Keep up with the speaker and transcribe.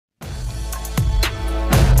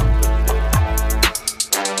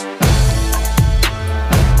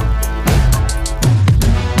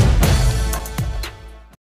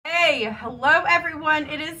Hello everyone,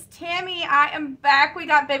 it is Tammy. I am back. We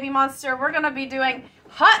got Baby Monster. We're going to be doing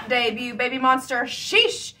hot debut Baby Monster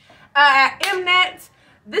Sheesh at Mnet.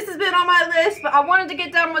 This has been on my list, but I wanted to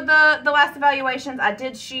get done with the last evaluations. I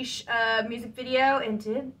did Sheesh music video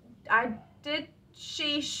and I did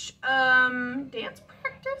Sheesh dance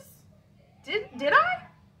practice. Did I?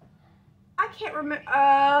 I can't remember.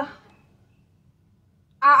 I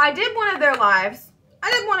did one of their lives.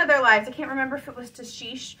 I can't remember if it was to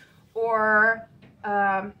Sheesh or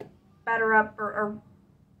Batter Up or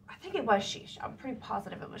I think it was Sheesh. I'm pretty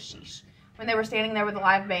positive it was Sheesh when they were standing there with the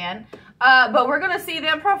live band. But we're going to see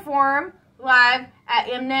them perform live at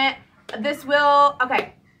Mnet. This will,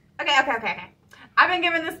 okay. I've been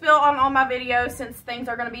giving this spiel on all my videos since things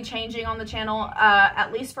are going to be changing on the channel.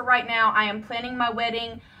 At least for right now, I am planning my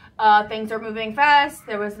wedding. Things are moving fast.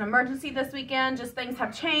 There was an emergency this weekend. Just things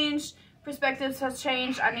have changed. Perspectives has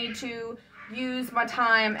changed. I need to use my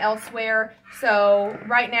time elsewhere. So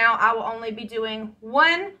right now I will only be doing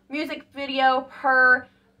one music video per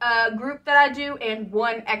group that I do and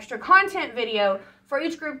one extra content video for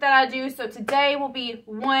each group that I do. So today will be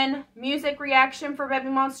one music reaction for Baby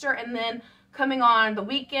Monster, and then coming on the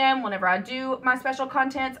weekend whenever I do my special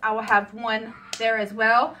contents, I will have one there as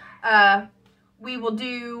well. We will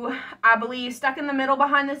do, I believe, Stuck in the Middle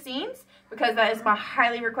behind the scenes, because that is my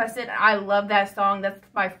highly requested. I love that song. That's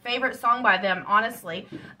my favorite song by them, honestly.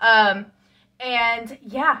 And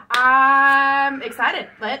yeah, I'm excited.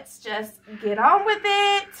 Let's just get on with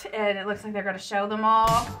it. And it looks like they're gonna show them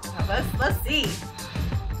all. So let's see.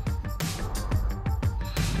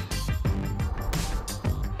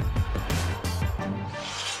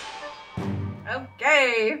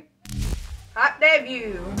 Okay, hot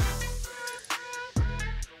debut.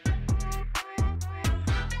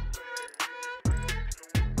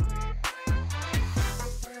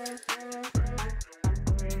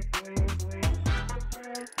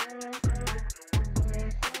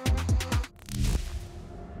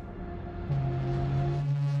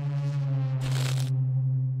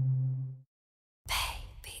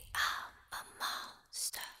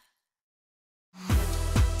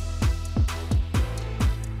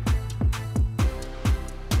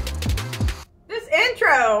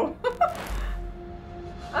 Intro.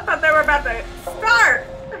 I thought they were about to start.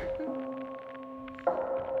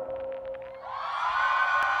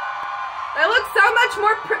 They look so much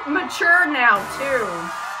more mature now too.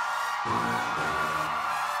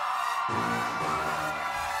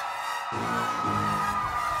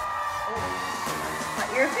 Oh, my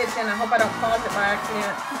ear's itching. I hope I don't pause it by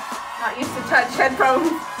accident. Not used to touch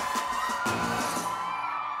headphones.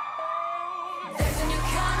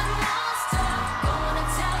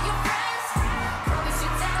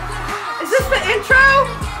 Is this the intro?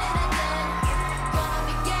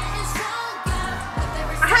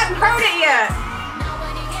 I haven't heard it yet.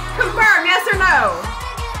 Confirm, yes or no?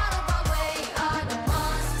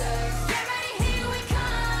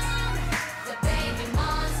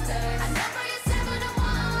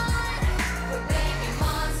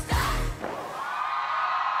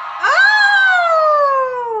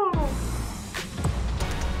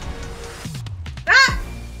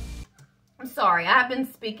 Sorry, I have been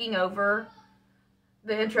speaking over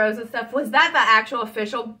the intros and stuff. Was that the actual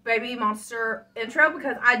official Baby Monster intro?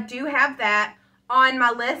 Because I do have that on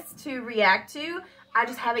my list to react to. I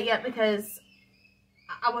just haven't yet because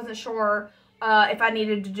I wasn't sure if I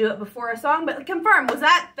needed to do it before a song. But confirm, was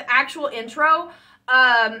that the actual intro?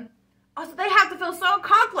 Also, they have to feel so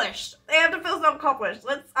accomplished. They have to feel so accomplished.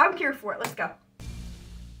 I'm here for it. Let's go.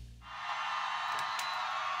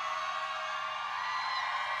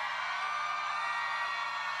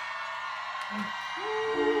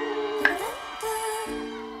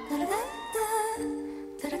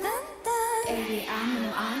 Baby, I'm a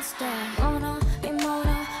monster. Mona,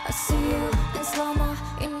 Mona, I see you in slow-mo.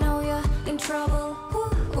 You know you're in trouble.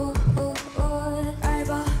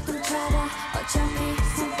 알바 훔쳐봐. 어차피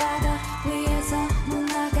손바닥 위에서 못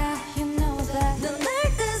나가. You know that. 넌 날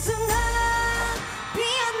뜬 순간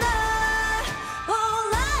피어나.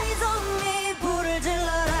 All eyes on me. 불을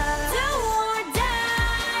질러라. Do or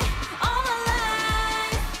die. All my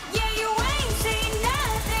life. Yeah, you ain't seen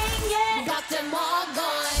nothing yet. Got them all gone.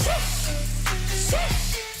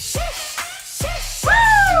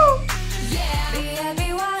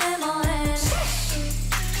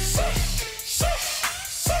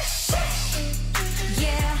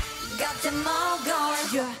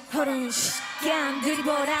 얌들이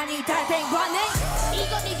보라니 달팽이관에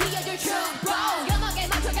이것이 기어줄 춤보 연막에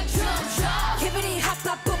맞춰 그냥 춤춰 기분이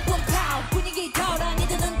핫핫 뿜뿜 파우 분위기 돌아 네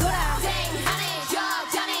눈은 돌아 땡하네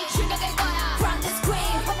적잖이 충격일 거야 From the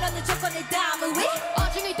screen 허물없는 조건을 담은 위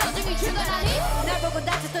어중이 떠중이 즐거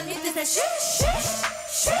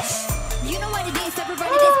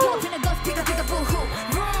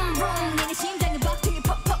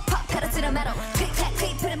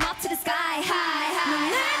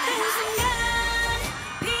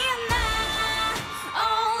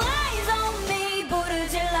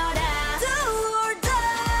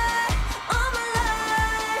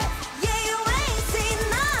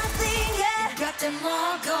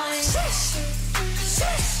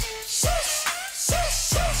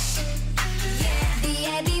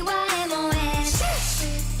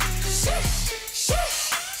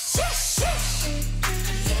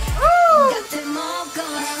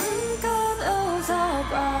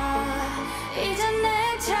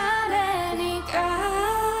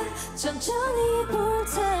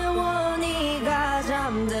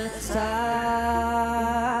from the side.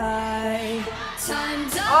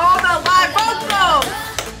 Time's up. Oh, the live vocals!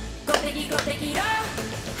 꼬대기로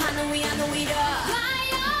하늘 위로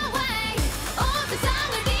fly away. 온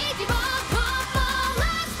세상을 뒤집어 Pop,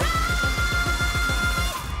 let's ride.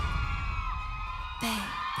 Baby.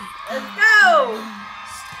 Let's go!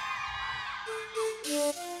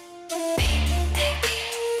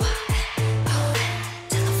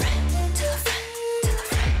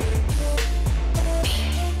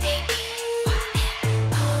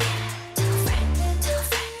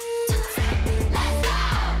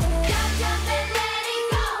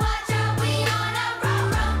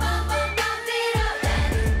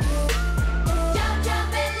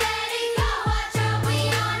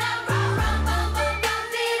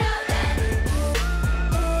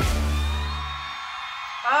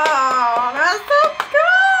 Oh, that's so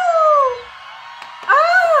cool!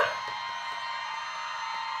 Ah!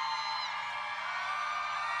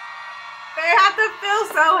 They have to feel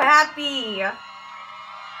so happy.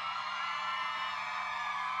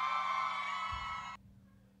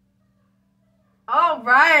 All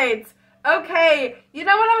right. Okay. You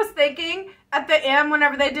know what I was thinking at the end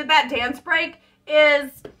whenever they did that dance break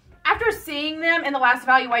is after seeing them in the last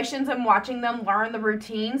evaluations and watching them learn the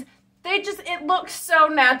routines, it looks so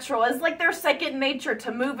natural. It's like their second nature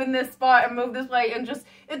to move in this spot and move this way, and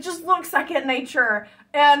it just looks second nature.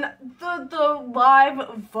 And the live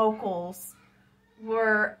vocals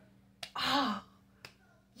were, oh,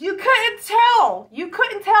 you couldn't tell. You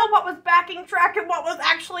couldn't tell what was backing track and what was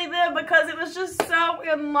actually them because it was just so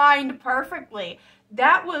in line perfectly.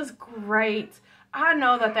 That was great. I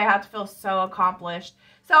know that they have to feel so accomplished.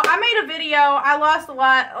 So I made a video. I lost a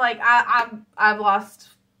lot. Like I've lost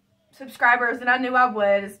subscribers, and I knew I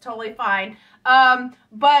would. It's totally fine.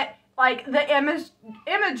 But like the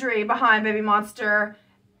imagery behind BABYMONSTER,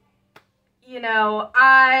 you know,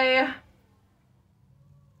 I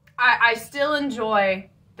still enjoy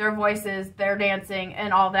their voices, their dancing,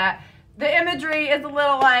 and all that. The imagery is a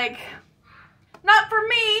little like not for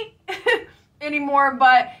me anymore,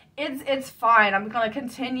 but it's fine. I'm gonna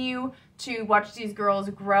continue to watch these girls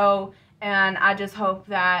grow, and I just hope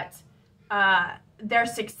that their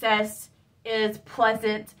success is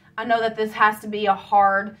pleasant. I know that this has to be a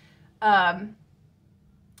hard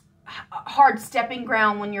stepping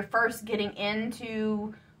ground when you're first getting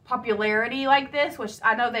into popularity like this, which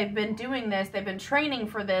I know they've been doing this. They've been training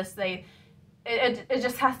for this. It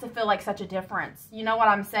just has to feel like such a difference. You know what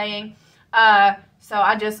I'm saying? So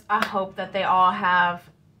I hope that they all have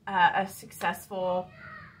a successful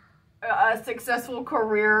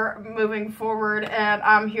career moving forward, and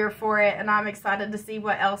I'm here for it, and I'm excited to see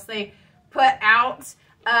what else they put out.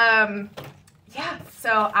 Yeah,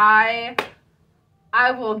 so I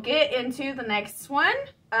will get into the next one,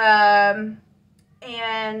 and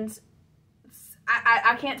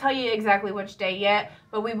I can't tell you exactly which day yet,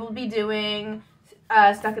 but we will be doing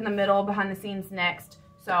Stuck in the Middle behind the scenes next,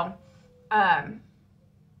 so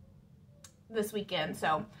this weekend.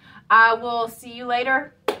 So I will see you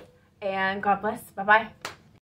later. And God bless. Bye-bye.